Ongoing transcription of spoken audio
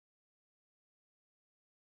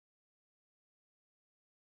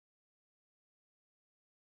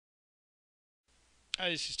Hi,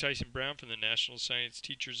 this is Tyson Brown from the National Science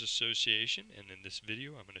Teachers Association, and in this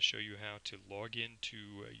video I'm going to show you how to log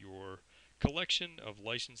into your collection of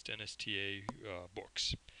licensed NSTA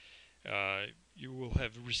books. You will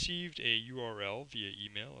have received a URL via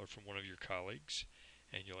email or from one of your colleagues,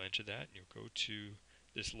 and you'll enter that, and you'll go to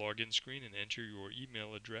this login screen and enter your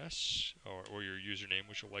email address or your username,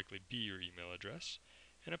 which will likely be your email address,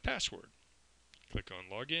 and a password. Click on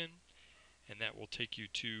Login, and that will take you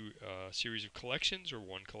to a series of collections, or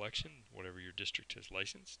one collection, whatever your district has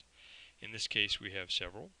licensed. In this case, we have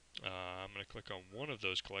several. I'm going to click on one of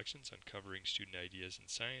those collections, Uncovering Student Ideas in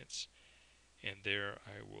Science, and there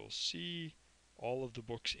I will see all of the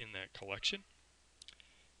books in that collection,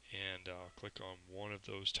 and I'll click on one of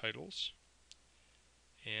those titles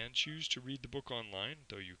and choose to read the book online,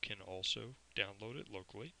 though you can also download it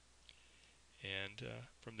locally, and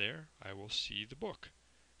from there I will see the book.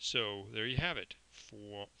 So there you have it,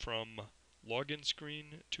 from login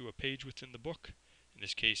screen to a page within the book. In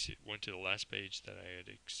this case, it went to the last page that I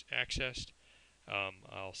had accessed.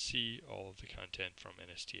 I'll see all of the content from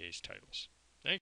NSTA's titles.